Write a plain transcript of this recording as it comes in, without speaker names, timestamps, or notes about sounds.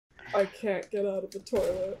I can't get out of the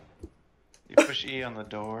toilet. You push E on the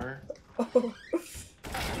door. Oh.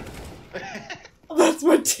 That's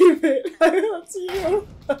my teammate. That's you.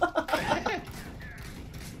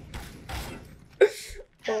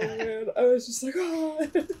 Oh man, I was just like, oh.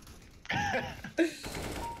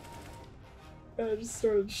 And I just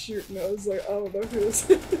started shooting. I was like, I don't know who this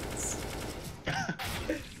is.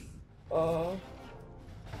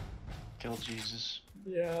 Kill Jesus.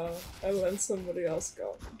 Yeah, and then somebody else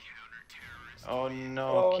got me. Oh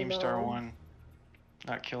no, Oh, Keemstar no. won.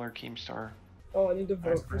 Not Killer, Keemstar. Oh, I need to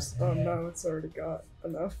vote for. Oh no, it's already got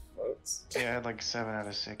enough votes. Yeah, I had like 7 out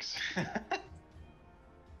of 6.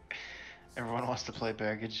 Everyone wants to play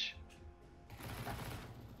baggage.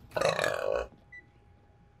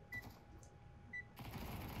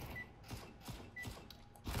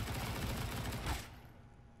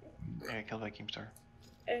 Yeah, killed by Keemstar.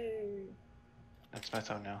 Hey. That's my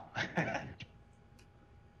thumbnail.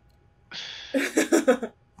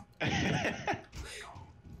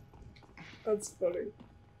 That's funny.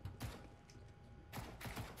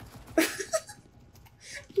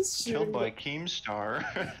 Just Killed by the, Keemstar.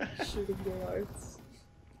 shooting the lights.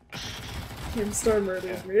 Keemstar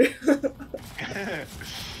murdered me.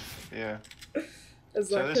 Yeah.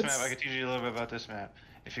 So this map, I can teach you a little bit about this map.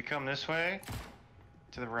 If you come this way,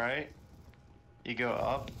 to the right, you go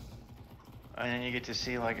up, and then you get to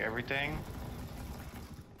see like everything.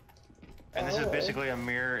 And this is basically a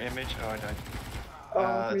mirror image. Oh, I died.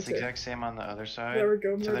 It's the exact same on the other side. There we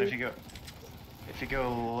go. So then if you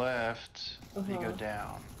go left, you go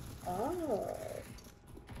down. Oh.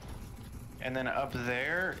 And then up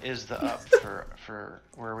there is the up for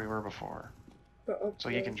where we were before. So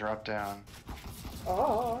you can drop down.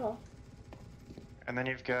 Oh. And then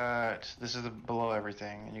you've got, this is below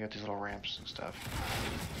everything, and you got these little ramps and stuff.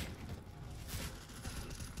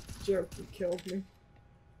 Joke, you killed me.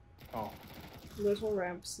 Oh. Little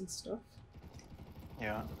ramps and stuff.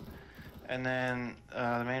 Yeah. And then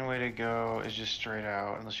the main way to go is just straight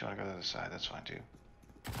out, unless you want to go to the side, that's fine too.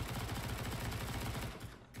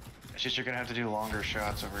 It's just you're gonna have to do longer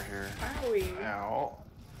shots over here. Owie. Ow.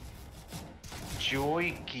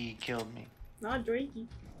 Joikey killed me. Not Drakey.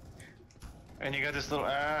 And you got this little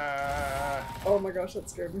Oh my gosh, that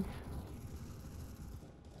scared me.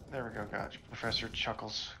 There we go, gotcha. Professor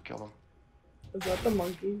Chuckles killed him. Is that the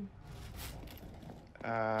monkey?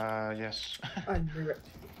 Yes. I knew it.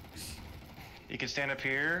 You can stand up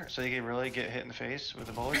here so you can really get hit in the face with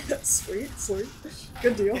a bullet. Sweet, sweet.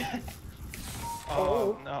 Good deal.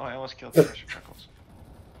 Oh no, I almost killed Professor Chuckles.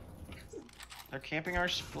 They're camping our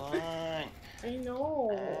spawn. I know,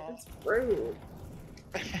 it's rude.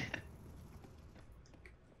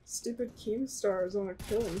 Stupid Keemstar is on a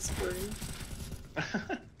killing spree.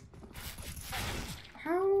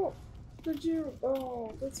 How did you?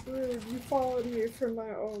 Oh, that's rude. You followed me from my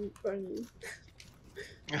own thingy.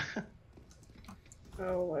 I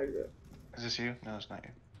don't like it. Is this you? No, it's not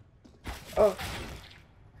you. Oh.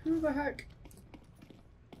 Who the heck?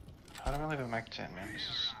 How do I leave a Mac 10, man? This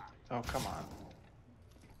is... Oh, come on.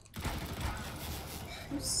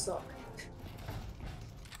 You suck.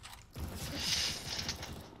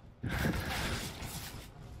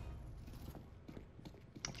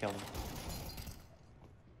 Killed him.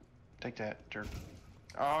 Take that, jerk.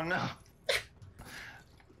 Oh no!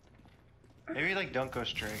 Maybe like don't go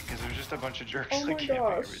straight, because there's just a bunch of jerks like camping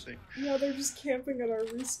everything. Yeah, they're just camping at our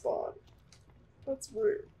respawn. That's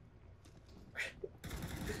rude.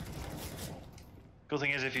 Cool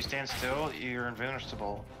thing is, if you stand still, you're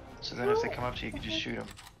invincible. So then if they come up to you, you can just shoot them.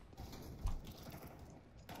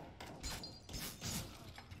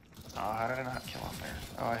 Oh, how did I not kill him there?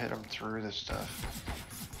 Oh, I hit him through this stuff.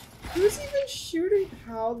 Who's even shooting?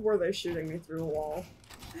 How were they shooting me through a wall?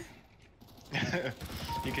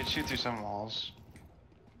 You can shoot through some walls.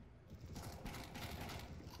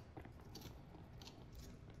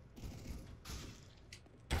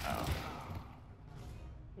 Oh.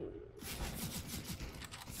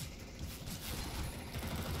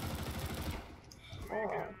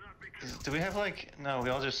 Oh. Do we have like... No, we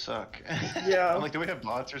all just suck. Yeah. I'm like, do we have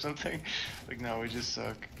bots or something? Like, no, we just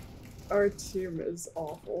suck. Our team is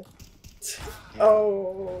awful. Yeah.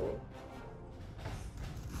 Oh.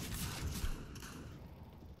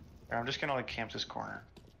 I'm just gonna like camp this corner.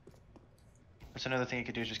 That's another thing you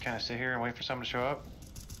could do, is just kind of sit here and wait for someone to show up.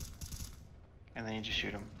 And then you just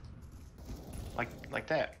shoot them. Like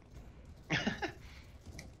that.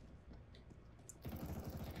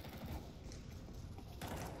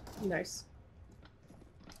 Nice.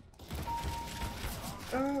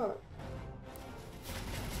 Oh.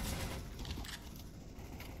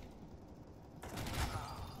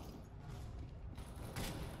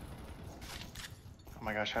 Oh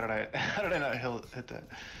my gosh, how did I how did I not hit that?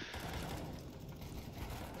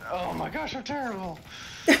 Oh my gosh, I'm terrible.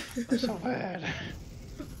 I'm so bad.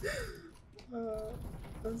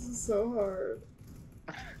 This is so hard.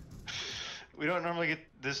 We don't normally get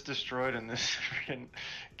this destroyed in this freaking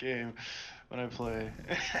game when I play.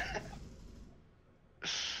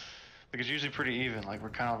 Like it's usually pretty even. Like we're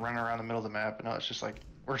kind of running around the middle of the map, and now it's just like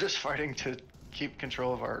we're just fighting to keep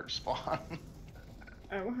control of our spawn.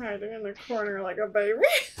 I'm hiding in the corner like a baby.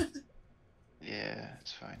 Yeah,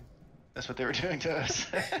 it's fine. That's what they were doing to us.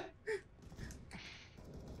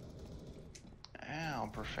 Ow,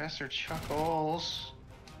 Professor Chuckles.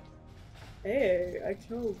 Hey, I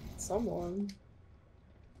killed someone.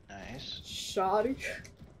 Nice. Shoddy.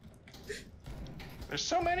 There's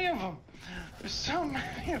so many of them. There's so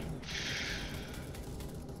many of them.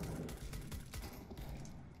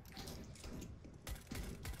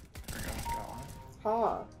 We're gonna go.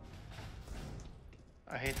 Ha.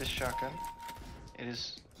 I hate this shotgun. It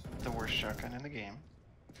is the worst shotgun in the game.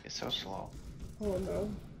 It's so slow. Oh no.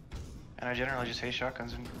 And I generally just hate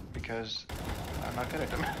shotguns because I'm not good at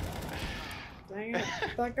them. Dang it.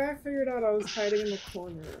 That guy figured out I was hiding in the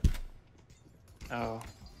corner. Oh,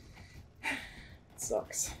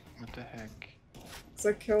 Sucks. what the heck? Cause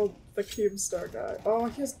I killed the Keemstar guy. Oh,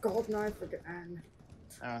 he has gold knife again.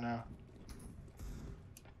 Oh no.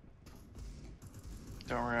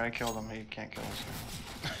 Don't worry, I killed him. He can't kill us.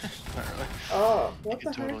 Not really. Oh, what He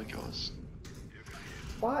the could totally heck? kill us.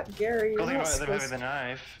 Bot Gary, The you're thing not about them having supposed the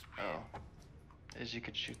knife, is you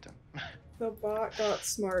could shoot them. The bot got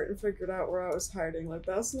smart and figured out where I was hiding. Like,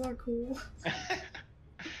 that's not cool.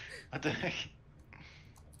 What the heck?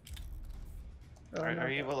 Oh, Are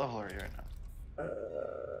you, what level are you right now?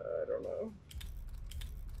 I don't know.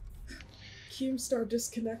 Keemstar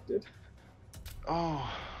disconnected.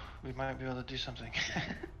 Oh, we might be able to do something.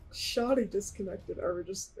 Shoddy disconnected. Are we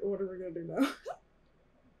just, what are we gonna do now?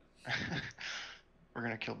 We're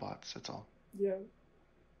gonna kill bots, that's all. Yeah.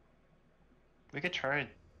 We could try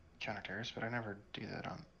counter terrorists, but I never do that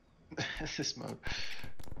on this mode.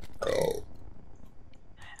 Oh.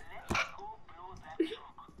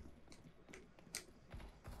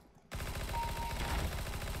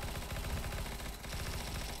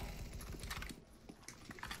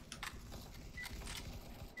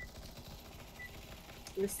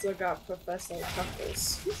 We still got Professor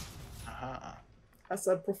Chuckles. Uh-huh. I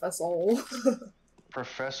said Professor.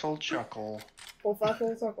 Professor Chuckle.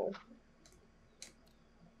 Professor Chuckle.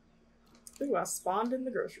 Ooh, I spawned in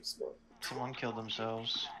the grocery store. Someone killed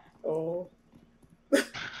themselves. Oh.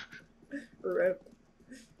 Rip.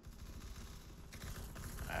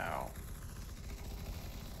 Ow.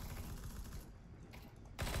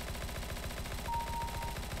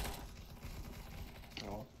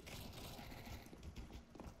 Oh.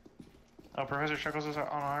 Oh, Professor Chuckles is on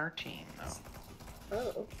our team, though.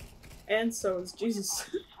 Oh. And so is Jesus.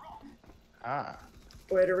 Ah.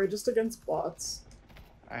 Wait, are we just against bots?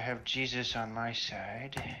 I have Jesus on my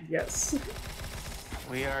side. Yes.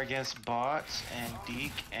 We are against bots and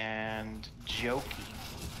Deke and Jokey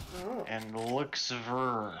Oh. and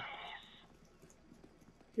Luxver.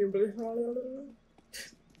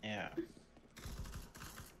 Yeah.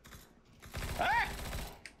 Ah!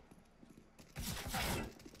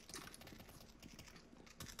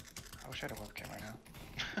 I wish I had a webcam right now.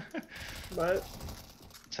 What?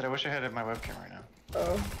 Said I wish I had my webcam right now.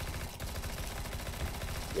 Oh.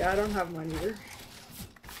 Yeah, I don't have mine either.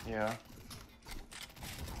 Yeah.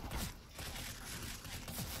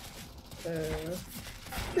 There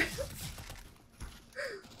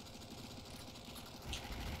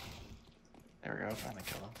we go, finally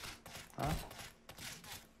killed him. Huh?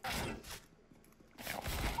 Ow.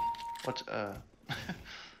 What's,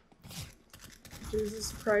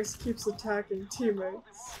 Jesus Christ keeps attacking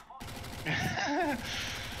teammates.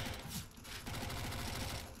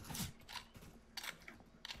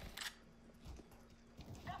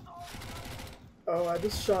 Oh, I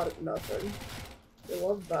just shot at nothing. I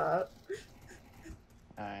love that.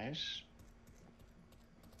 Nice.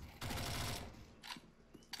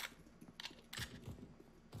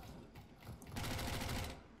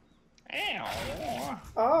 Ow.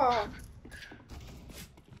 Ah!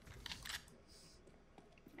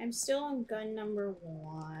 I'm still on gun number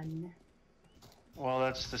 1. Well,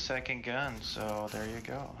 that's the second gun, so there you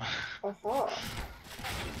go. Aha!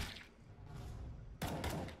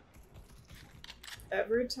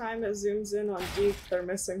 Every time it zooms in on Deke, they're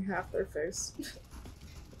missing half their face.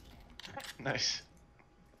 Nice.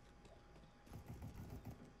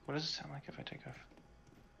 What does it sound like if I take off?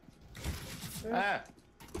 Ah!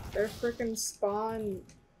 They're frickin' spawn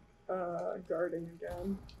guarding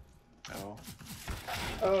again. Oh.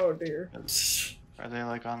 Oh dear. Are they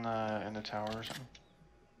like on the in the tower or something?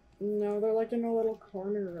 No, they're like in a little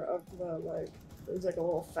corner of the like. There's like a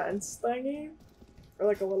little fence thingy, or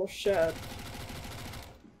like a little shed.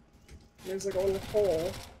 There's like a little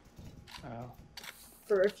hole Oh.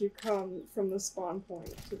 for if you come from the spawn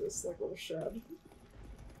point to this like little shed.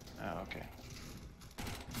 Oh, okay.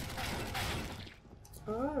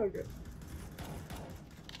 Oh, good.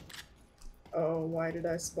 Oh, why did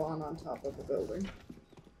I spawn on top of the building?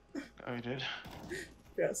 Oh, you did?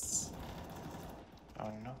 Yes.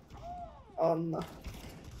 Oh no. Oh no.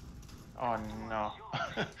 Oh no.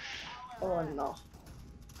 Oh no.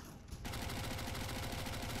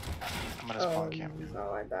 I'm gonna Oh spawn camp.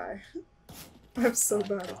 no, I die. I'm so Oh,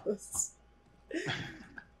 bad no. at this.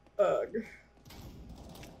 Ugh.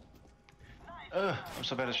 Ugh, I'm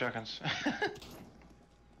so bad at shotguns.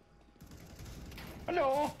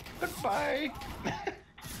 Hello, goodbye.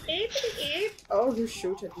 Oh, who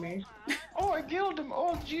shooted me? Oh, I killed him.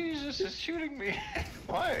 Oh, Jesus is shooting me.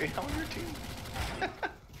 Why? I'm on your team.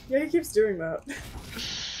 Yeah, he keeps doing that.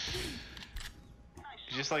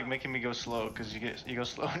 He's just like making me go slow because you go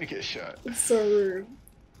slow and you get shot. It's so rude.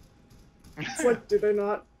 It's like, do they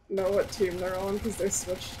not know what team they're on because they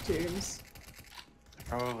switched teams?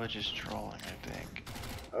 Probably just trolling, I think.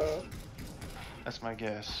 Oh, That's my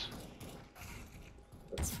guess.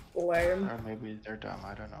 that's lame. Or maybe they're dumb.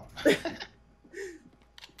 I don't know.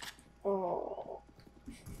 Oh.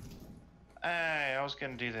 Hey, I was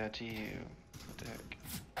gonna do that to you. What the heck?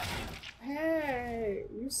 Hey,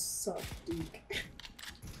 you suck, Deke.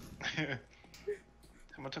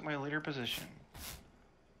 Someone took my leader position.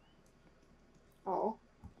 Oh.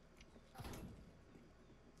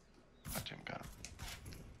 My team got him.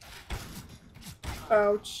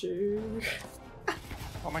 Ouchie.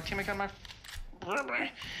 Oh, my teammate got my. I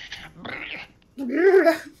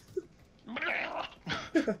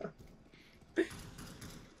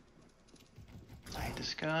hate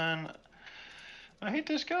this gun. I hate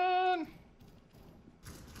this gun.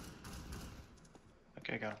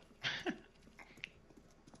 Okay, got him.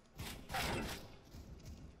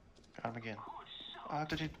 Got him again. I have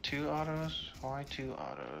to do 2 autos. Why 2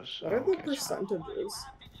 autos? What are the Okay, it's fine. percentages?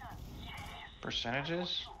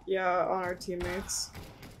 Percentages? Yeah, on our teammates.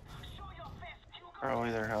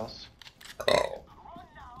 Probably their health.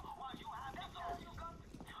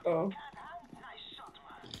 Oh.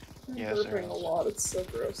 I'm Yes, there burping a is. lot, it's so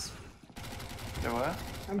gross. The what?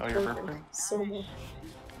 I'm Oh, you're burping burping? so much.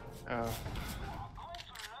 Oh.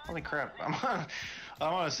 Holy crap. I'm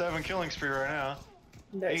on a 7 killing spree right now.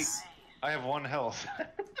 Nice. 8. I have 1 health.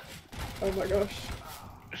 Oh my gosh.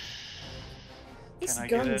 This Can I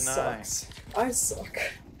gun get a 9? sucks. I suck.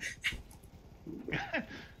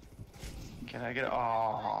 Can I get a...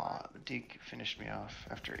 Aww. Deke finished me off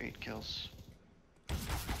after 8 kills.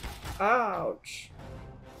 Ouch.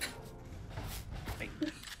 Hey.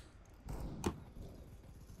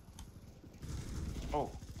 Oh,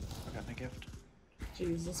 I got my gift.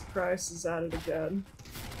 Jesus Christ is at it again.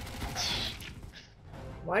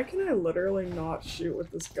 Why can I literally not shoot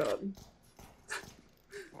with this gun?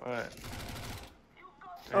 What?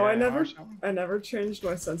 Oh, I AR or something? never changed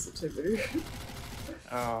my sensitivity.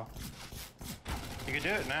 Oh. You can do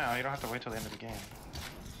it now, you don't have to wait till the end of the game.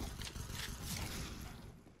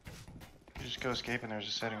 You just go escape and there's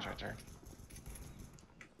the settings right there.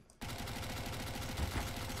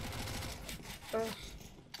 Ugh.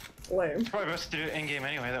 Lame. Probably best to do it in-game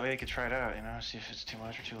anyway, that way you could try it out, you know, see if it's too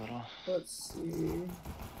much or too little. Let's see.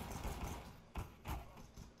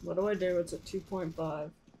 What do I do? It's a 2.5.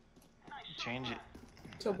 Change it.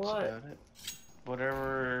 To That's what? about it.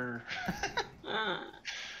 Whatever. Ah.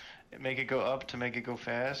 Make it go up to make it go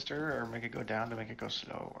faster, or make it go down to make it go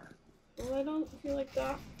slower. Well, I don't feel like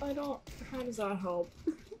that. I don't. How does that help?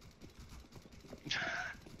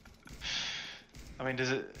 I mean,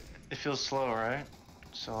 does it... It feels slow, right?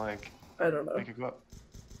 So, like, I don't know. make it go up.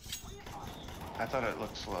 I thought it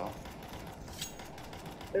looked slow.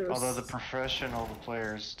 It was... Although the professional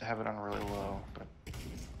players have it on really low, but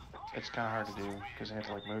it's kind of hard to do because you have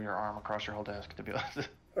to like move your arm across your whole desk to be able to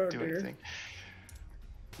Oh, do dear. anything.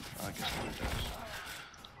 Well, I guess what it does.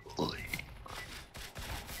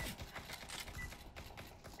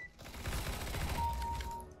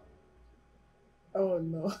 Oh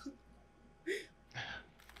no.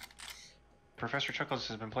 Professor Chuckles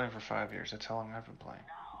has been playing for 5 years. That's how long I've been playing.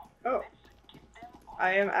 Oh.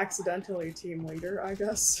 I am accidentally team leader, I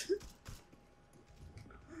guess.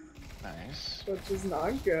 Nice. Which is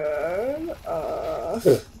not good.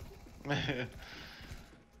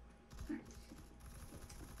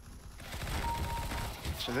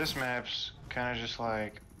 So this map's kind of just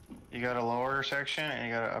like You got a lower section and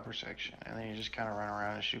you got an upper section, and then you just kind of run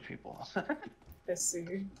around and shoot people. I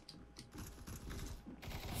see.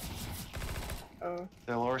 Oh.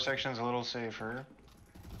 The lower section's a little safer.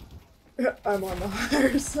 I'm on the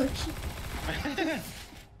higher section.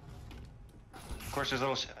 Of course, there's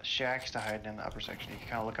little shacks to hide in the upper section. You can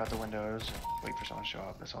kind of look out the windows and wait for someone to show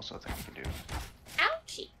up. That's also a thing you can do.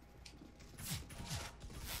 Ouchie.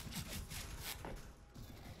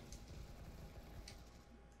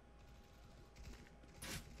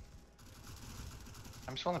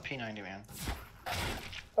 I'm still on the P90, man.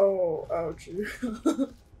 Oh, ouchie.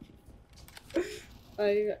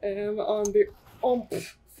 I am on the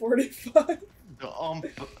 45. The ump.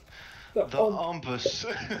 The umpus.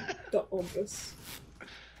 The umpus.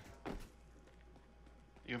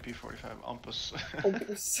 UMP 45 umpus.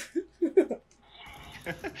 Umpus.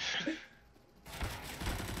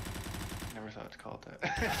 Never thought to call it that.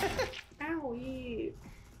 Owie.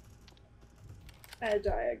 I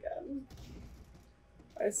die again.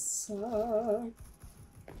 I suck.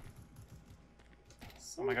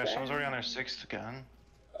 Oh my gosh, someone's already on their 6th gun.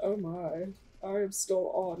 Oh my. I am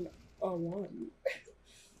still on a 1.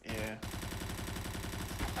 Yeah.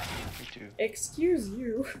 Me too. Excuse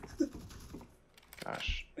you.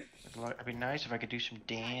 Gosh. It'd be nice if I could do some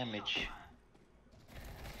damage.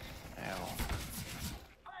 Ow.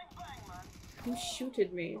 Who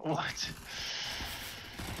shooted me? What?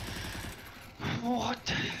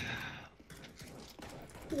 What?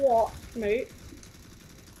 What, mate?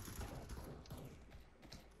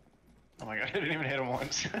 Oh my god, I didn't even hit him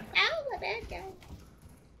once. Ow, the bad guy.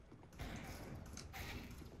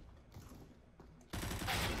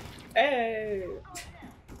 Hey!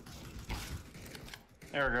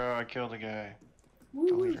 There we go, I killed a guy. Woo.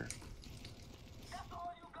 The leader.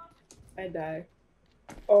 I die.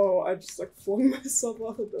 Oh, I just like flung myself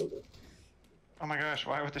off the building. Oh my gosh,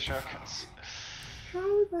 why with the shotguns?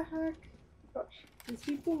 How the heck? These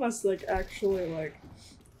people must like actually like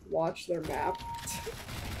watch their map.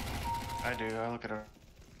 I do, I look at her.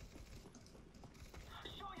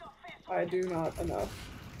 I do not enough.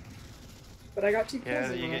 But I got 2 kills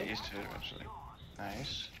Yeah, in you a get row. used to it eventually.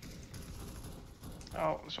 Nice.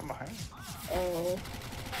 Oh, there's one behind me. Oh.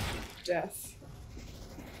 Death.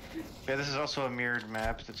 Yeah, this is also a mirrored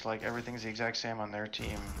map that's like everything's the exact same on their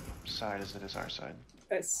team side as it is our side.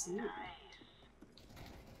 I see.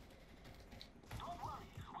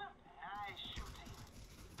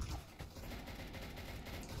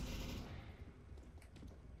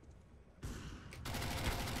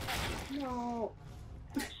 No.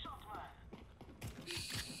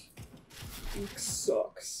 It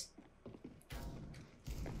sucks.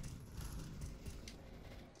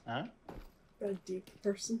 Huh? A deep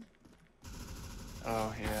person.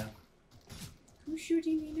 Oh, yeah. Who's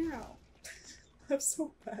shooting me now? I'm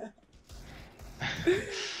so bad.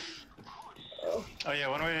 Oh. Oh yeah,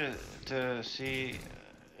 one way to see,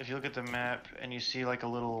 if you look at the map and you see like a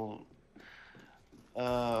little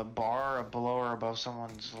bar below or above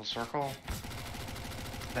someone's little circle,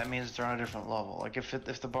 that means they're on a different level. Like if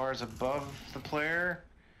the bar is above the player,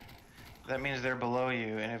 that means they're below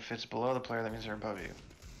you, and if it's below the player, that means they're above you.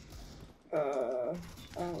 I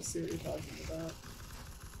don't see what you're talking about.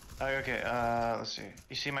 Oh, okay, let's see.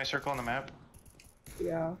 You see my circle on the map?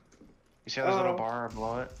 Yeah. You see how there's a little Oh. bar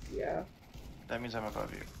below it? Yeah. That means I'm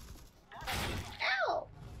above you. Ow!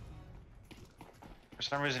 For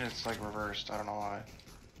some reason it's like reversed, I don't know why.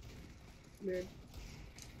 Weird.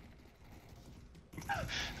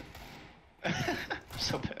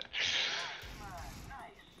 So bad.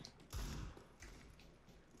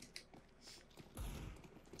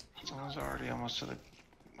 Someone's already almost to the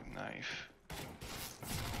knife.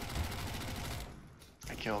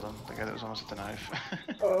 I killed him, the guy that was almost at the knife.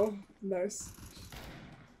 Oh, nice.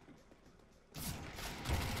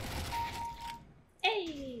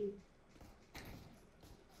 Hey!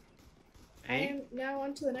 I am now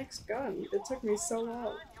on to the next gun. It took me so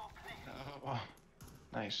long. Oh,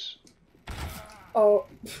 nice. Oh.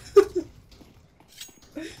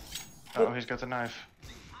 Oh, he's got the knife.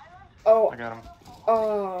 Oh. I got him.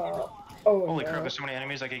 Oh. Holy no. crap, there's so many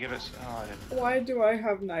enemies I could give it. Oh, I didn't. Why do I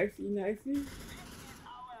have knifey?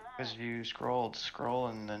 Because you scroll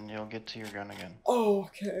and then you'll get to your gun again. Oh,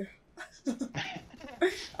 okay.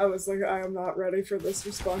 I was like, I am not ready for this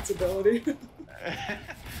responsibility.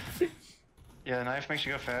 Yeah, the knife makes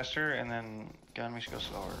you go faster, and then gun makes you go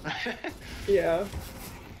slower. Yeah.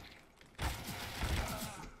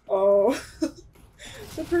 Oh.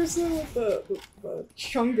 The person with the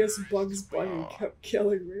chungus Bugs Bunny kept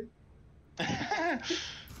killing me.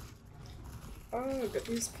 Oh, but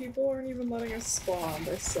these people aren't even letting us spawn.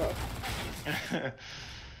 They suck.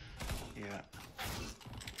 Yeah.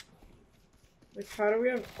 Like, how do we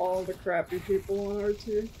have all the crappy people on our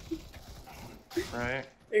team? Right?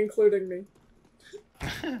 Including me.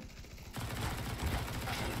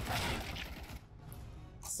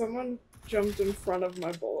 Someone jumped in front of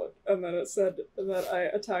my bullet, and then it said that I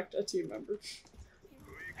attacked a team member.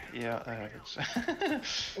 Yeah, that happens.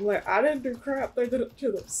 I'm like, I didn't do crap, they did it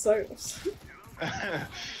to themselves.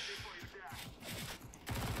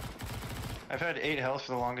 I've had 8 health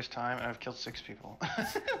for the longest time, and I've killed 6 people.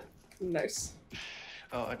 Nice.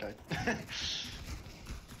 Oh, I died.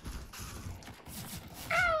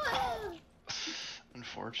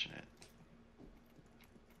 Unfortunate.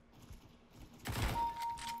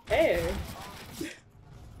 Hey!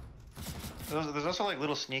 There's also like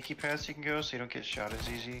little sneaky paths you can go so you don't get shot as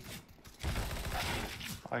easy.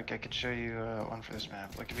 Like I could show you one for this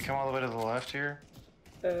map. Like if you come all the way to the left here.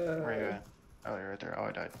 Where are you at? Oh, you're right there. Oh,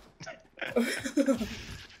 I died.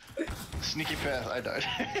 Sneaky path, I died.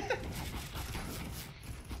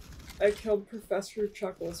 I killed Professor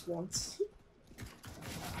Chuckles once.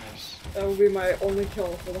 Nice. That will be my only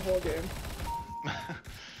kill for the whole game.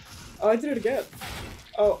 Oh, I did it again.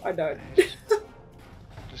 Oh, I died. Nice.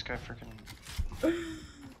 This guy freaking.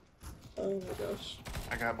 Oh my gosh.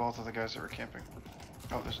 I got both of the guys that were camping.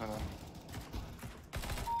 Oh, there's another one.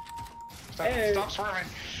 Stop, Hey. stop swerving!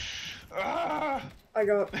 Ah! I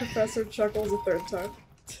got Professor Chuckles a third time.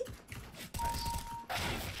 Nice.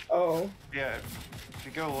 Oh. Yeah, if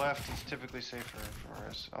you go left, it's typically safer for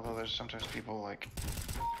us. Although there's sometimes people like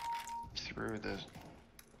through the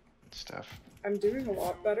stuff. I'm doing a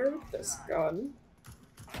lot better with this gun.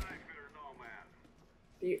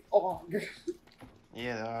 The AUG.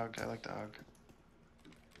 Yeah, the AUG. I like the AUG.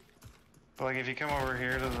 But like, if you come over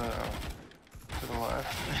here to the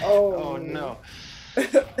left. Oh. Oh no!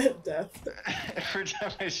 Death. Every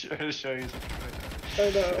time I try to show you something. I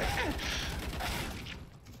know.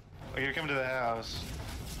 Like, you come to the house.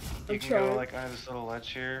 You I'm can trying. go like under this little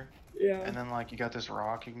ledge here, Yeah. and then like you got this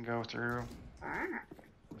rock you can go through, Ah.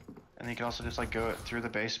 and you can also just like go through the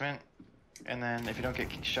basement. And then if you don't get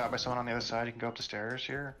shot by someone on the other side, you can go up the stairs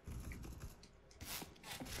here.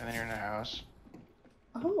 And then you're in the house.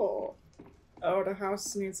 Oh. Oh, the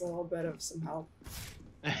house needs a little bit of some help.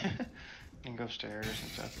 You can go upstairs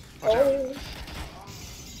and stuff. Watch out. Oh.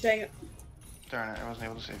 Dang it. Darn it, I wasn't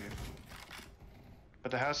able to save you.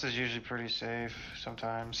 But the house is usually pretty safe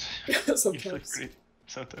sometimes. Usually Sometimes. pretty,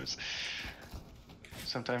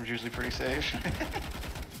 sometimes usually pretty safe.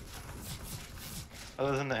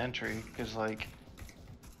 Other than the entry, because like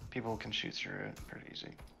people can shoot through it pretty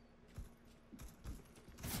easy.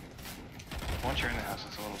 Once you're in the house,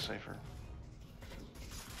 it's a little safer.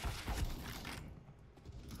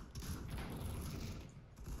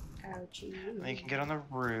 Ouchie. And then you can get on the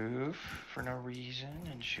roof for no reason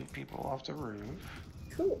and shoot people off the roof.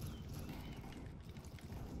 Cool.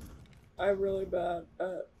 I'm really bad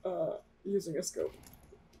at using a scope.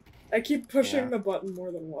 I keep pushing Yeah. the button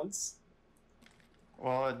more than once.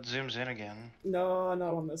 Well, it zooms in again. No,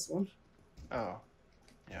 not on this one. Oh,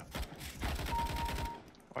 yeah.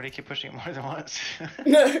 Why do you keep pushing it more than once?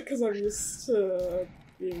 Because I'm used to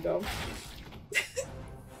being dumb.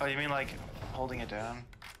 Oh, you mean like holding it down?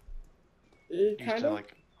 You Used kind to of?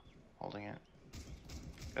 like holding it.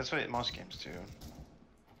 That's what most games do.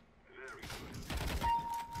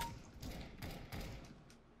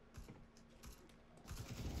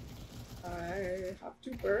 I have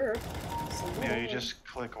to burp. some Yeah, you more. just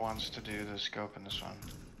click once to do the scope in this one.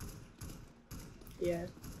 Yeah.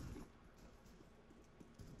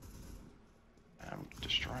 I'm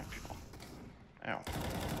destroying people. Ow.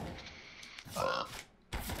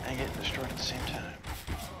 And get destroyed at the same time.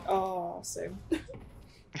 Oh, same.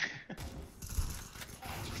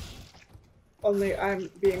 Only I'm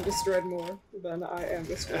being destroyed more than I am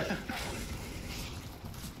destroyed.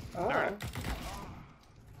 Oh. Alright.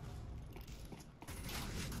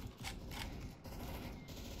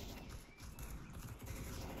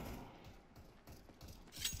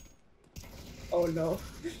 Oh no.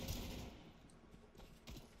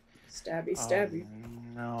 Stabby, stabby.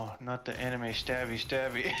 Oh, no, not the enemy. Stabby,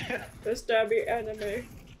 stabby. The stabby enemy.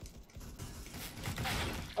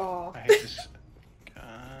 Aw. I hate this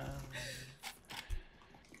gun.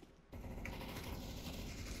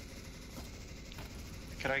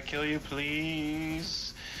 Could I kill you,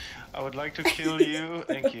 please? I would like to kill you.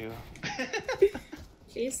 Thank you.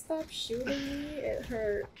 Please stop shooting me, it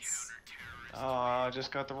hurts. Oh, I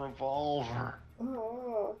just got the revolver.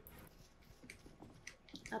 Oh.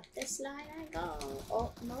 Up this line I go.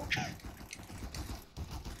 Oh, no.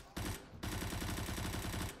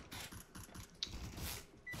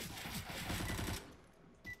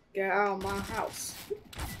 Get out of my house.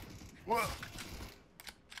 Whoa.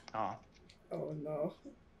 Oh. Oh no.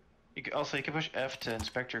 You can push F to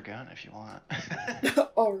inspect your gun if you want.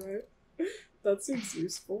 Alright. That seems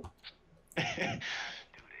useful.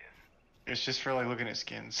 It's just for like looking at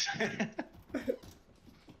skins.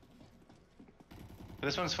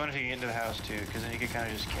 This one's fun if you can get into the house too, because then you can kind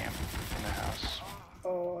of just camp in the house.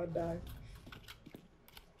 Oh, I die.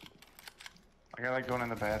 Like I like going in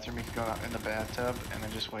the bathroom, you can go out in the bathtub and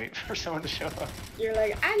then just wait for someone to show up. You're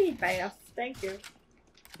like, I need bath. Thank you.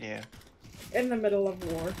 Yeah. In the middle of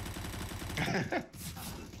war.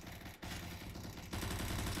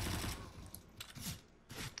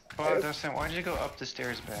 Oh, Dustin, why did you go up the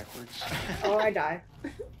stairs backwards? Oh, I die.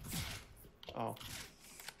 Oh.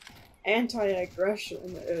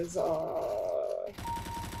 Anti-aggression is a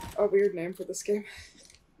weird name for this game.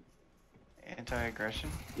 Anti-aggression?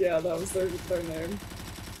 Yeah, that was their name.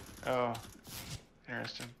 Oh.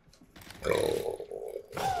 Interesting.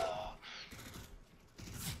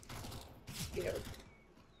 Yeah.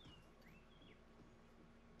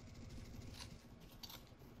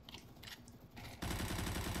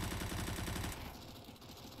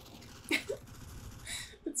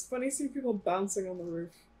 It's funny seeing people bouncing on the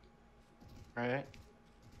roof. Right?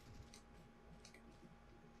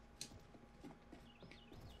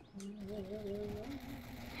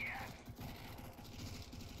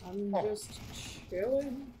 I'm just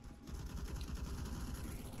chilling.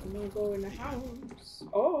 I'm gonna go in the house.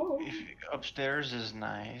 Oh! Upstairs is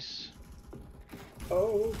nice.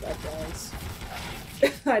 Oh, that dies.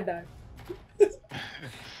 I died.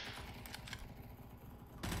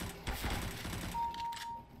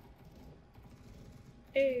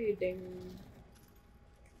 Hey, ding.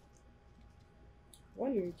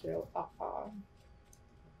 One kill, Huh?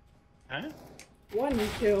 One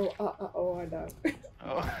kill, oh, I died.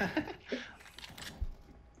 Oh.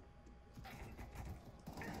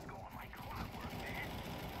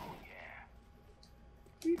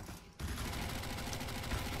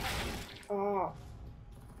 Ah.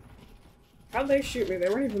 How'd they shoot me? They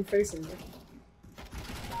weren't even facing me.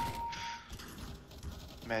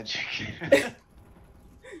 Magic.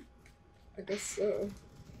 I guess so.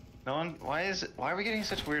 No one. Why are we getting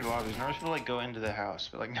such weird lobbies? Normally people like go into the house,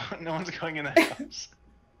 but like no one's going in the house.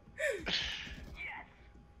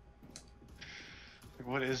 Like,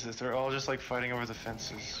 what is this? They're all just like fighting over the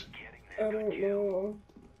fences. I don't know.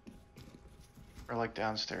 Or like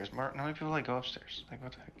downstairs. Normally people like go upstairs. Like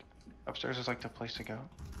what the heck? Upstairs is like the place to go.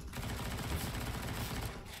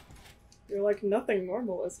 You're like, nothing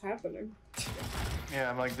normal is happening. Yeah,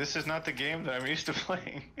 I'm like, this is not the game that I'm used to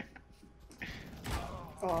playing.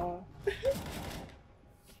 Aw.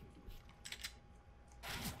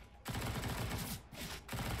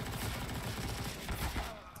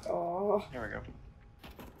 Aw. There we go.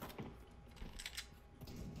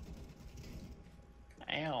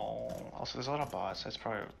 Ow. Also, there's a lot of bots. That's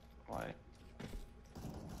probably why.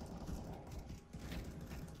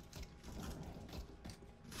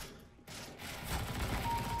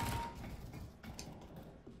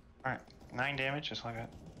 Alright, 9 damage, just like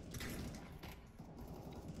that.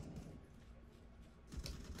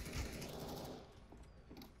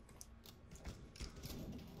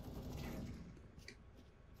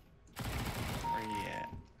 Where you at?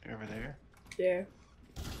 You over there? Yeah.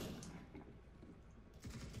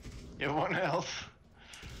 You have 1 health.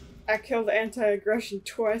 I killed anti-aggression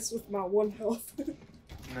twice with my 1 health.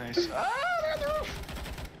 Nice. Ah, no!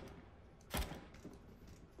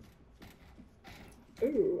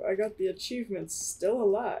 Ooh, I got the achievement still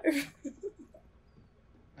alive.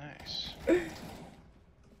 Nice.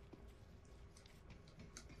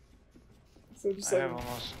 So just I like, have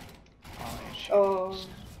almost all the oh,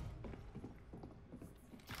 achievements.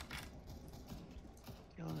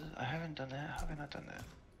 I haven't done that. How have I not done that?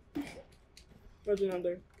 what'd you not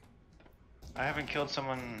do? I haven't killed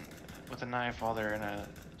someone with a knife while they're in a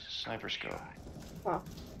sniper scope. Huh.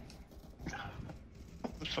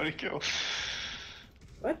 Funny kill.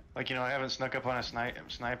 What? Like, you know, I haven't snuck up on a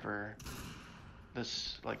sniper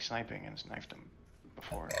that's like sniping and sniped him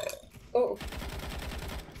before. Oh.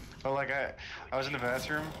 But like I was in the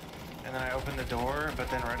bathroom and then I opened the door,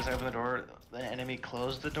 but then right as I opened the door, the enemy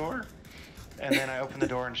closed the door. And then I opened the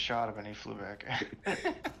door and shot him and he flew back.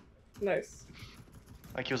 Nice.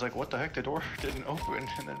 Like he was like, what the heck, the door didn't open,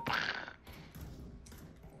 and then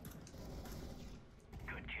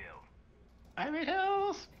good kill. I'm in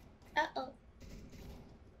health. Uh-oh.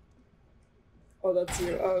 Oh, that's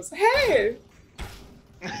you. I was, hey!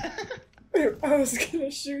 I was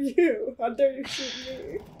gonna shoot you. How dare you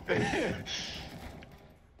shoot me?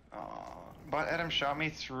 But Adam shot me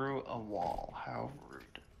through a wall. How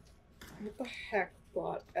rude. What the heck,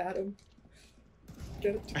 bot Adam?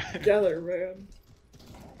 Get it together, man.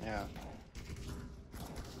 Yeah.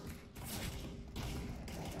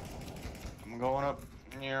 I'm going up.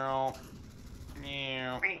 Yeah.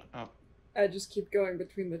 Oh. I just keep going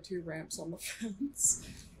between the two ramps on the fence.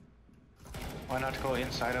 Why not go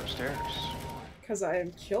inside upstairs? Because I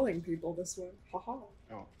am killing people this way. Haha.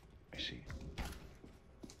 Oh, I see.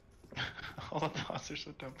 All the bots are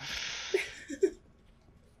so dumb.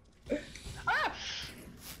 Ah!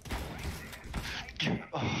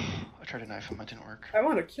 Oh, I tried to knife him, it didn't work. I'm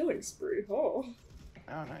on a killing spree. Oh.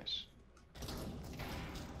 Oh, nice.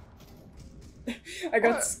 I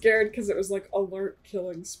got What? scared because it was like alert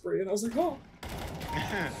killing spree, and I was like, oh.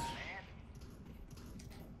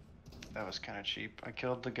 That was kind of cheap. I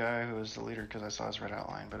killed the guy who was the leader because I saw his red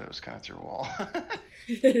outline, but it was kind of through a wall.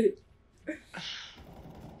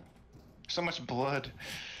 So much blood.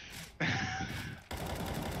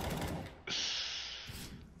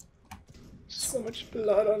 So much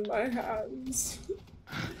blood on my hands.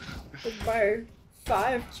 With my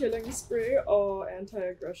 5 killing spree. Oh,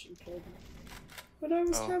 anti-aggression killed me. But I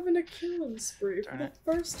was having a killing spree for the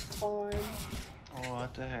first time. Oh,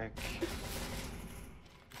 what the heck?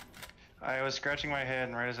 I was scratching my head,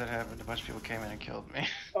 and right as that happened, a bunch of people came in and killed me.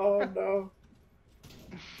 Oh no.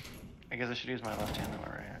 I guess I should use my left hand than my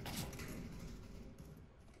right hand.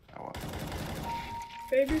 Oh well.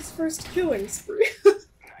 Baby's first killing spree.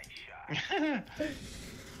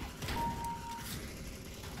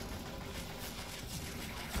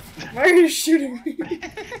 Why are you shooting me?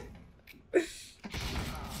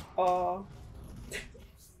 Aw.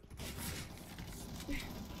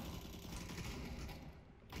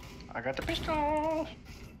 I got the pistol!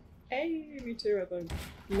 Hey, me too, I think.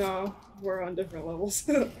 No, we're on different levels.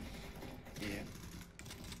 Yeah.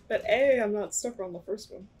 But A, I'm not stuck on the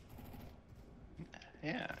first one.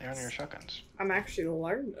 Yeah, you're on your shotguns. I'm actually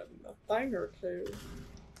learning a thing or two.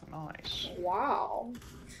 Nice. Wow.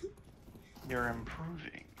 You're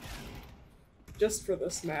improving. Just for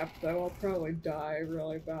this map, though, I'll probably die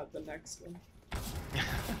really bad the next one.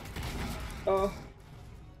 Oh.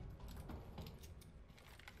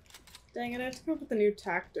 Dang it, I have to come up with a new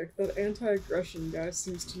tactic. That anti-aggression guy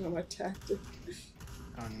seems to know my tactic.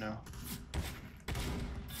 Oh no.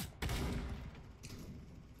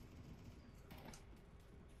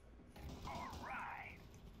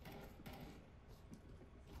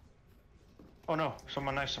 Oh no,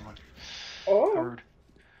 someone knifed someone. Oh! How rude.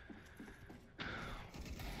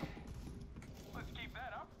 Let's keep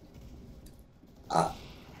that up.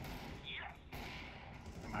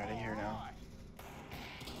 I'm hiding here now.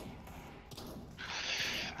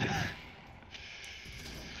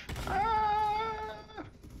 Ah!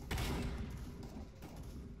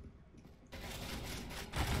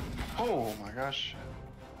 Oh my gosh.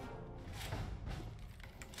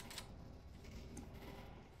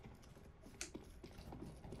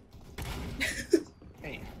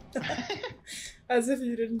 Hey. As if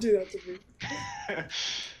you didn't do that to me.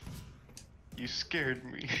 You scared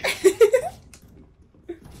me.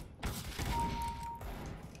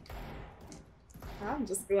 I'm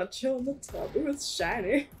just gonna chill in the tub. Ooh, it's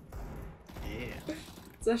shiny. Yeah.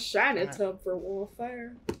 It's a shiny tub for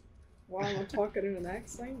warfare. Why am I talking in an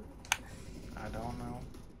accent? I don't know.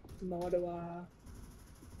 Nor do I.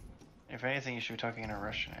 If anything, you should be talking in a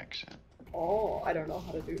Russian accent. Oh, I don't know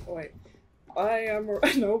how to do. Oh, wait. I am a.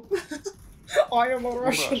 Nope. I am a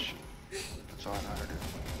Russian. Rush. That's all I know how to do.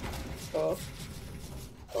 Oh.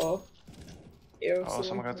 Oh. Ew, Oh,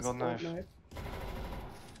 someone got the has gold knife.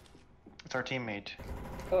 It's our teammate.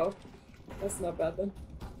 Oh. That's not bad then.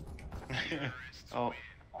 Oh,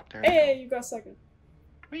 there Hey, you got second.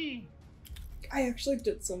 Whee! I actually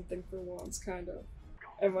did something for once, kind of.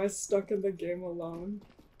 Am I stuck in the game alone?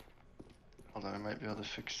 Hold on, I might be able to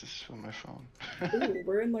fix this with my phone. Ooh,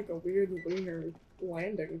 we're in like a weird lunar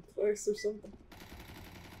landing place or something.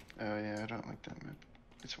 Oh yeah, I don't like that map.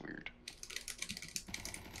 It's weird.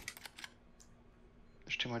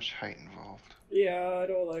 There's too much height involved. Yeah, I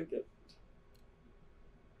don't like it.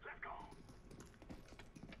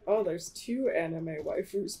 Oh, there's 2 anime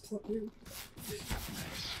waifus playing.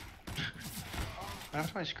 Nice.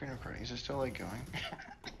 How's my screen recording? Is it still like going?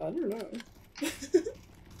 I don't know.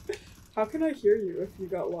 How can I hear you if you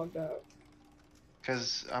got logged out?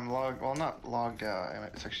 Because I'm logged, well not logged out,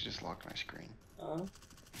 it's actually just locked my screen. Ugh,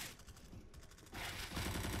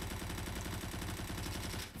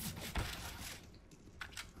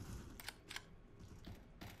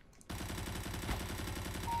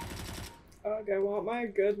 I want my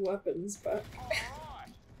good weapons back.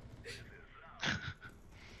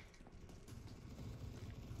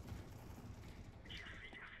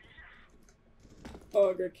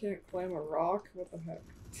 Oh, I can't climb a rock? What the heck?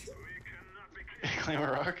 Climb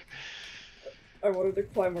a rock? I wanted to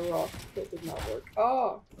climb a rock, but it did not work.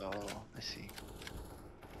 Oh! Oh, I see.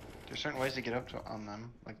 There's certain ways to get up to, on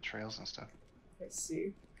them, like trails and stuff. I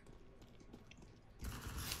see.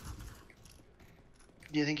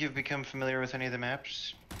 Do you think you've become familiar with any of the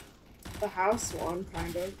maps? The house one,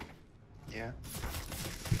 kind of. Yeah.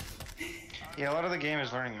 Yeah, a lot of the game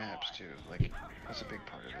is learning maps too. Like, that's a big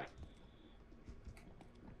part of it.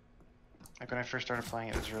 Like when I first started playing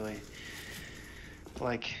it was really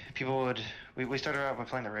like people would we started out by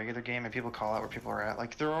playing the regular game and people call out where people are at.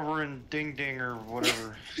 Like they're over in Ding Ding or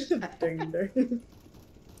whatever. Ding ding.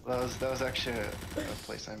 That was actually a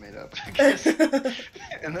place I made up, I guess.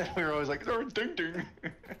 And then we were always like, they're in Ding Ding.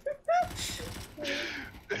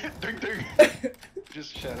 Ding Ding.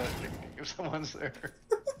 Just shout out Ding Ding if someone's there.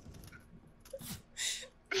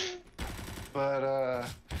 But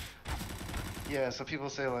yeah, so people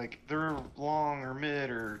say like they're long or mid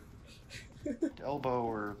or elbow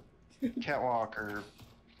or catwalk or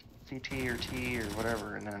CT or T or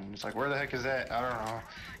whatever, and then it's like, where the heck is that? I don't know.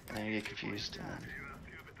 And then you get confused. And then,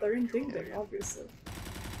 They're in Ding Ding, obviously.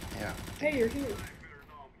 yeah. Hey, you're here.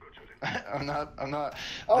 I'm not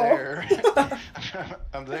Oh. there.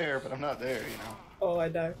 I'm there, but I'm not there, you know. Oh, I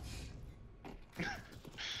died.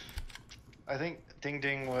 I think Ding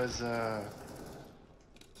Ding was there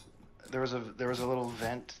was a little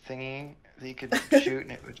vent thingy that you could shoot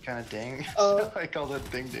and it would kind of ding. Oh. So I called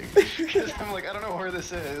it Ding Ding because I'm like, I don't know where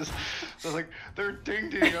this is. So I was like, they're Ding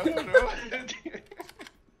Ding. I don't know.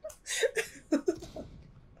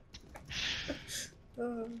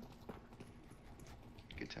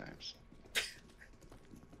 Good times.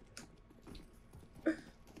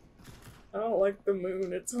 I don't like the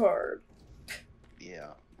moon, it's hard.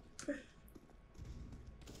 Yeah.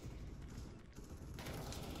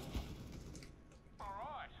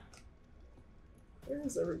 Alright.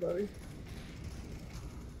 Where's everybody?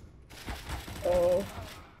 Oh.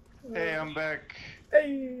 Hey, I'm back.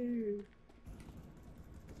 Hey!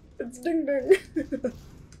 It's Ding Ding!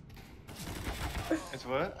 It's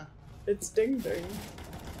what? It's Ding Ding.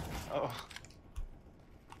 Oh,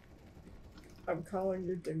 I'm calling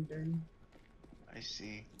you Ding Ding. I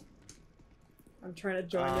see. I'm trying to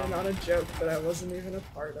join in on a joke that I wasn't even a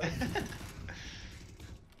part of.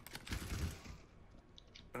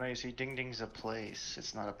 Now you see, Ding Ding's a place.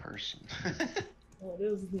 It's not a person. Well, it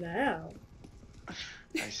is now.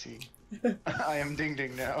 I see. I am Ding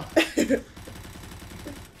Ding now.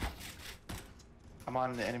 I'm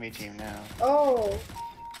on the enemy team now. Oh,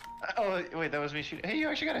 Oh, wait, that was me shooting. Hey, you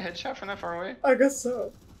actually got a headshot from that far away? I guess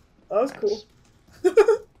so. That was Nice. cool.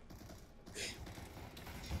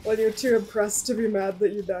 When you're too impressed to be mad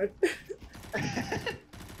that you died.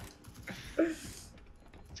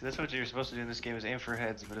 See, that's what you're supposed to do in this game is aim for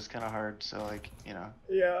heads, but it's kind of hard, so like, you know.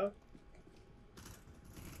 Yeah.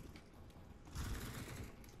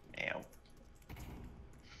 Ow.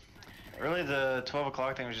 Really, the 12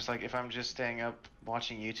 o'clock thing was just like if I'm just staying up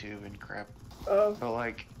watching YouTube and crap. Oh. But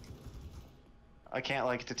like, I can't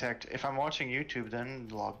like detect if I'm watching YouTube, then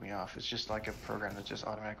log me off. It's just like a program that just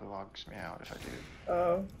automatically logs me out if I do.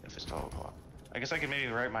 Oh. If it's 12 o'clock. I guess I could maybe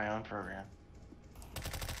write my own program.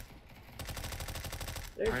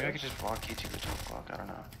 There you Or maybe I go. could just block YouTube at 12 o'clock. I don't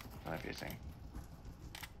know. That might be a thing.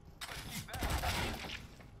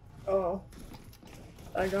 Oh.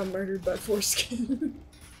 I got murdered by Foreskin.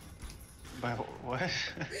 By what?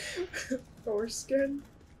 Foreskin?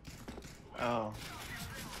 Oh.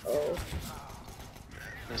 Oh.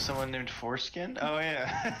 There's someone named Foreskin? Oh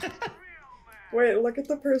yeah. Wait, look at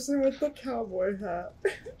the person with the cowboy hat.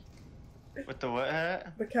 With the what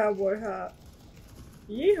hat? The cowboy hat.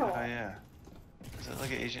 Oh Yeehaw! yeah. Is it like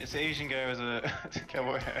an Asian? It's an Asian guy with a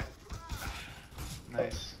cowboy hat.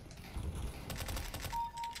 Nice.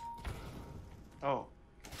 Oh.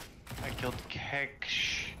 I killed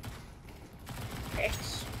Keksh.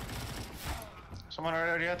 Someone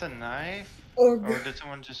already got the knife? Oh Or god. did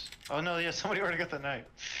someone just... Oh no, yeah, somebody already got the knife.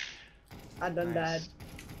 I done Nice.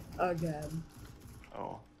 died. Again.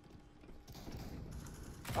 Oh.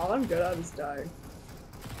 All I'm good at is dying.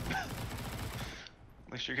 At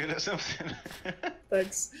least you're good at something.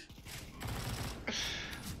 Thanks.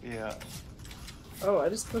 Yeah. Oh, I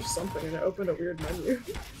just pushed something and it opened a weird menu.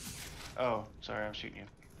 Oh, sorry, I'm shooting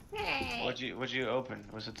you. Hey. What'd you open?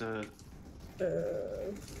 Was it the...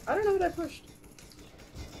 I don't know what I pushed,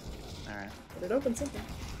 Alright. but it opened something.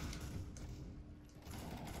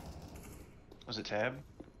 Was it tab?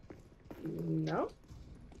 No?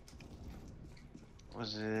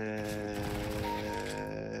 Was it...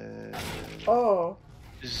 Oh,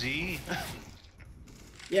 Z?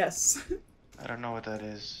 yes. I don't know what that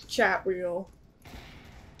is. Chat wheel.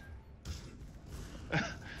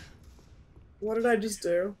 What did I just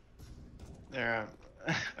do? There,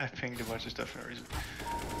 I pinged a bunch of stuff for no reason.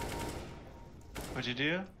 What'd you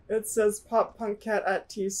do? It says Pop Punk Cat at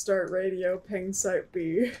T Start Radio, ping site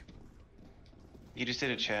B. You just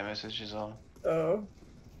did a chat message is all. Oh.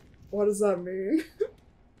 What does that mean?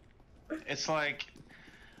 It's like,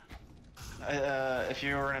 if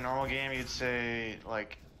you were in a normal game, you'd say,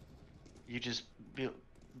 like, you just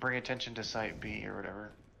bring attention to site B or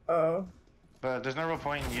whatever. Oh. But there's no real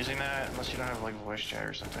point in using that unless you don't have, like, voice chat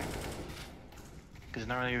or something. Because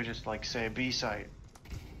normally you would just, like, say B site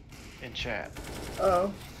in chat.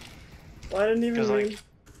 Oh. Well, I didn't even mean... Like,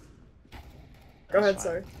 Go ahead, fine.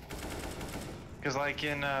 sorry. Because, like,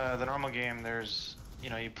 in the normal game, there's,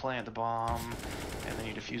 you know, you plant the bomb, and then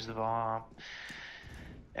you defuse the bomb.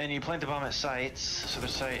 And you plant the bomb at sites, so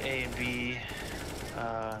there's site A and B.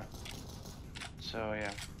 So,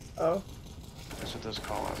 yeah. Oh. That's what those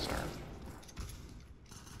callouts are.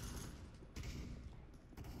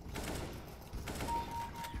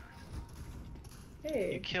 You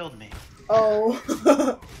Hey. killed me. Oh.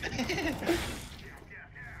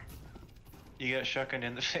 You got shotgunned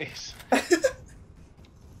in the face.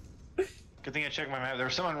 Good thing I checked my map. There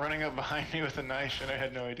was someone running up behind me with a knife, and I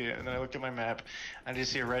had no idea. And then I looked at my map, and I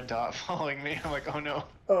just see a red dot following me. I'm like, oh no.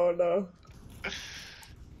 Oh no.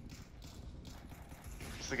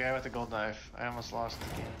 It's the guy with the gold knife. I almost lost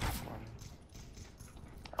the game.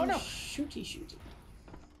 Oh no. Shooty shooty.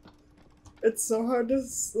 It's so hard to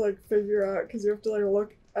like figure out because you have to like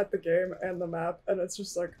look at the game and the map, and it's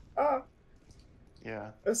just like ah. Yeah.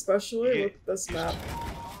 Especially with this map.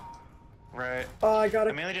 Right. Oh, I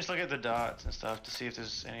gotta. I mainly just look at the dots and stuff to see if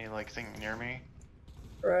there's any like thing near me.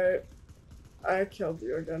 Right. I killed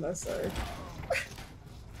you again. I say.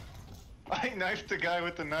 I knifed the guy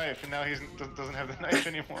with the knife, and now he doesn't have the knife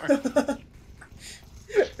anymore.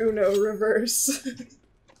 Uno reverse.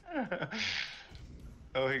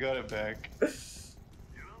 Oh, he got it back.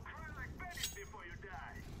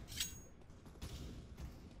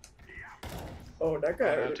 Oh, that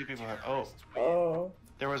guy. Oh, no, two people have. Oh. Oh.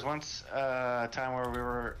 There was once a time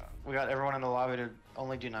where we got everyone in the lobby to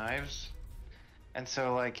only do knives, and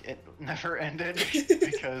so like it never ended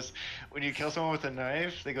because when you kill someone with a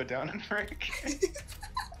knife, they go down in rank.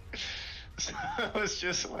 So it was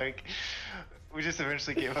just like we just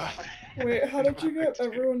eventually gave up. Wait, how did you get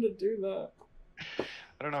everyone to do that?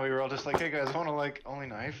 I don't know. We were all just like, "Hey guys, want to like only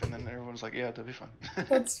knife?" And then everyone was like, "Yeah, that'd be fun."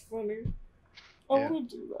 That's funny. I Yeah.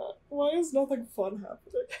 want to do that. Why is nothing fun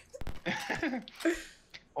happening?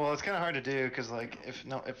 Well, it's kind of hard to do because like if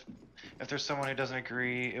there's someone who doesn't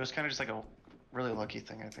agree, it was kind of just like a really lucky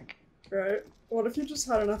thing, I think. Right? What if you just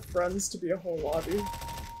had enough friends to be a whole lobby?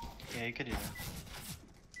 Yeah, you could do that.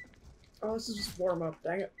 Oh, this is just warm up.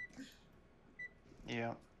 Dang it.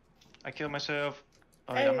 Yeah. I killed myself.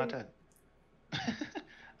 Oh, Hey. yeah, I'm not dead.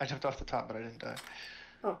 I jumped off the top, but I didn't die.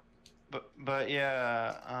 Oh. But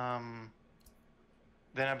yeah,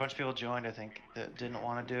 then a bunch of people joined, I think, that didn't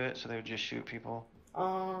want to do it, so they would just shoot people,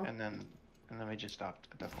 and then we just stopped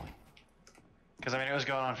at that point. Because I mean, it was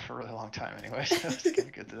going on for a really long time anyway, so it's kind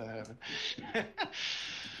of good that happened.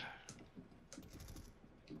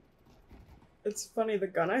 It's funny, the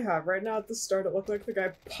gun I have right now at the start, it looked like the guy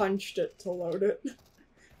punched it to load it.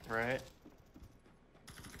 Right?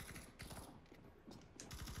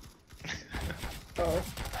 Oh.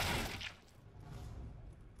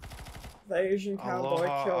 The Asian cowboy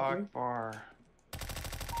Aloha killed me. Akbar.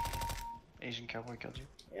 Asian cowboy killed you?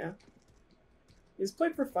 Yeah. He's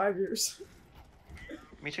played for 5 years.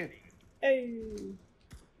 Me too. Hey.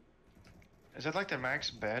 Is that like the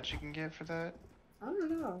max badge you can get for that? I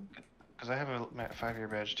don't know. Because I have a 5-year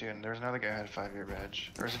badge too, and there's another guy who had a 5-year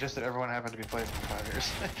badge. Or is it just that everyone happened to be playing for 5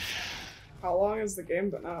 years? How long has the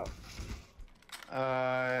game been out?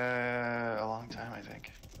 A long time, I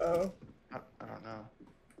think. Oh. I don't know.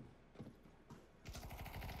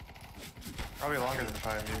 Probably longer than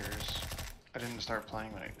 5 years. I didn't start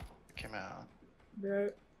playing when it came out.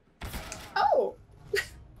 Right. Oh!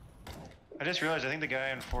 I just realized I think the guy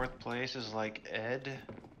in 4th place is like Ed.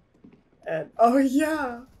 Ed. Oh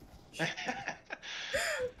yeah!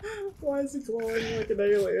 Why is he glowing like an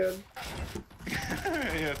alien?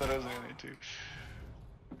 Yeah, I thought I was an alien too.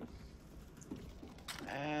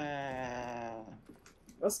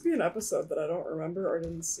 Must be an episode that I don't remember or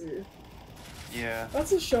didn't see. Yeah.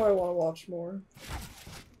 That's a show I want to watch more.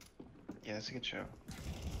 Yeah, it's a good show.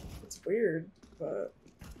 It's weird, but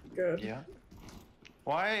good. Yeah.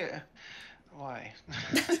 Why? Why?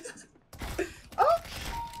 Oh!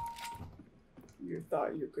 You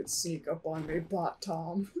thought you could sneak up on me, Bot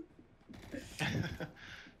Tom.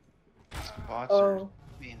 Bots are Oh,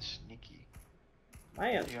 being sneaky.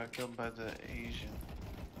 man. He got killed by the Asian.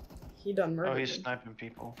 He done murdered Oh, he's me. sniping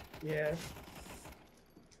people. Yeah.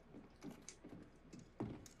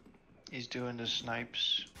 He's doing the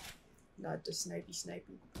snipes. Not just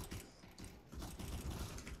snipey.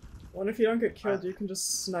 Well, if you don't get killed, you can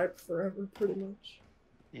just snipe forever, pretty much.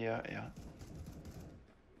 Yeah.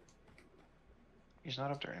 He's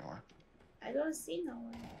not up there anymore. I don't see no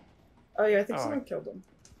one. Oh yeah, I think Oh, someone killed him.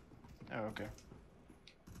 Oh, okay.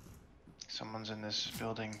 Someone's in this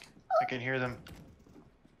building. I can hear them.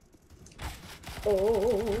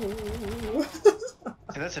 Oh.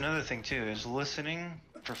 See, that's another thing too, is listening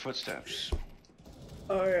for footsteps.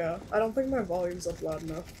 Oh yeah. I don't think my volume's up loud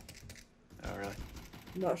enough. Oh, really?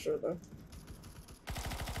 I'm not sure though.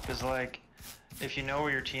 Because, like, if you know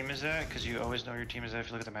where your team is at, because you always know where your team is at if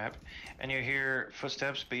you look at the map, and you hear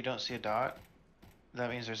footsteps but you don't see a dot, that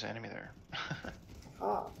means there's an enemy there.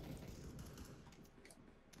 Ah.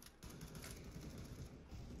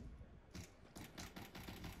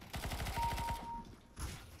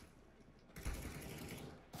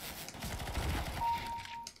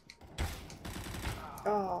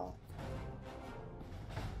 Oh.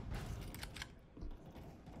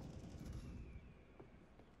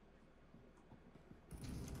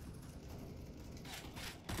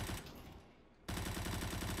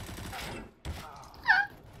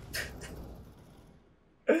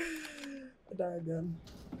 I die again.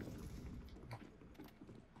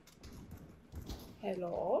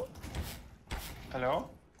 Hello? Hello?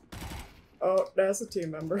 Oh, that's a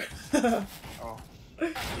team member. Oh.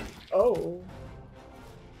 Oh.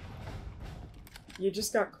 You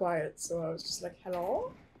just got quiet, so I was just like,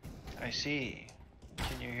 hello? I see.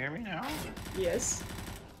 Can you hear me now? Yes.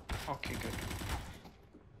 Okay, good.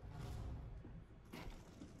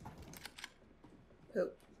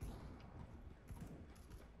 Poop.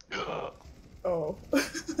 Ugh. Oh.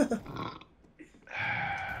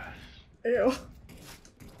 Ew.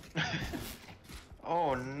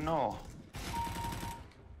 Oh no.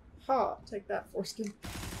 Ha, take that, foreskin.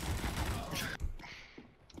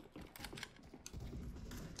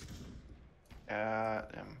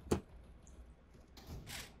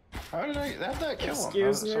 How did that kill him?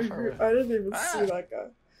 Excuse me, So far away. I didn't even see Ah. that guy.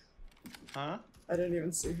 Huh? I didn't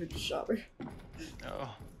even see who just shot me.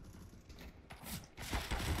 Oh.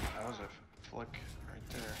 That was a flick right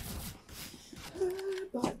there.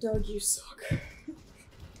 Bot dog, you suck.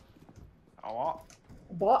 Oh, what?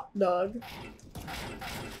 Bot dog.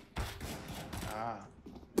 Ah.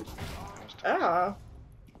 That was tough. Ah.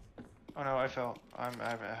 Oh no, I fell. I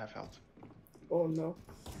have health. Oh no.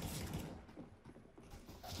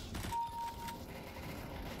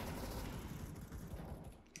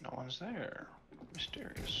 No one's there.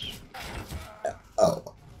 Mysterious.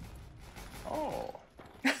 Oh. Oh.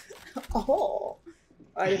 Oh.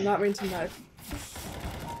 I did not mean to knife.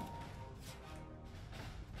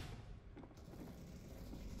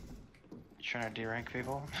 You trying to derank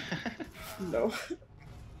people? No.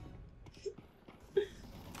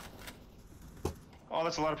 Oh,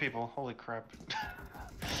 that's a lot of people. Holy crap.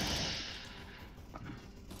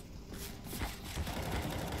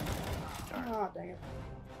 Darn. Ah, dang it.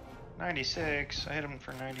 96. I hit him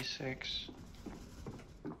for 96.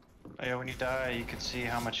 Oh, yeah, when you die, you can see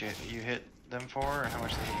how much you hit them for and how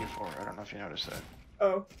much they hit you for. I don't know if you noticed that.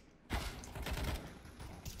 Oh.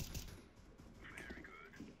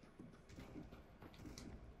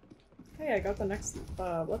 Hey, I got the next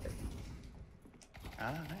weapon.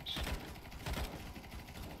 Ah, nice.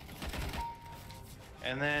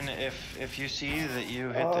 And then if you see that you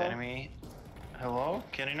hit the enemy, hello?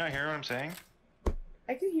 Can you not hear what I'm saying?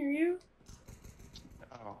 I can hear you.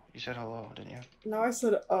 Oh, you said hello, didn't you? No, I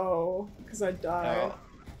said oh, because I died.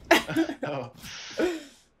 Oh.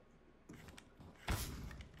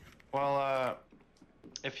 Well,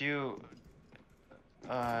 if you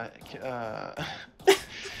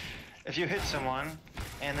if you hit someone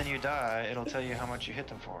and then you die, it'll tell you how much you hit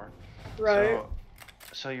them for. Right.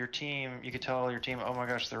 So your team, you could tell your team, oh my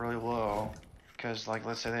gosh, they're really low, because like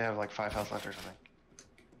let's say they have like 5 health left or something.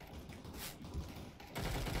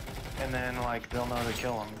 And then like they'll know to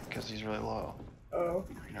kill him because he's really low. Oh.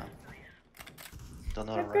 You know. They'll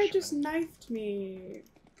know to That rush guy him just in. knifed me.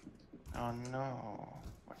 Oh no.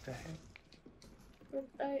 What the heck? But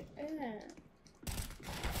I am.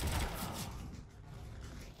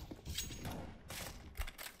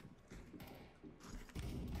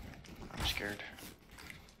 I'm scared.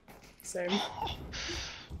 Same.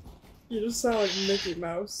 You just sound like Mickey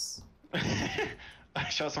Mouse. I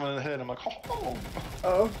shot someone in the head and I'm like, oh,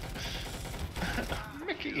 Oh.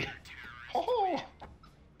 Mickey. Oh.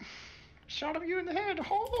 Shot of you in the head.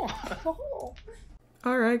 Oh.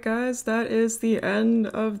 Alright guys, that is the end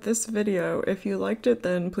of this video. If you liked it,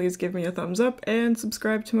 then please give me a thumbs up and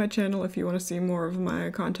subscribe to my channel if you want to see more of my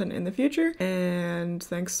content in the future. And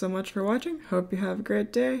thanks so much for watching. Hope you have a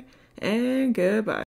great day, and goodbye.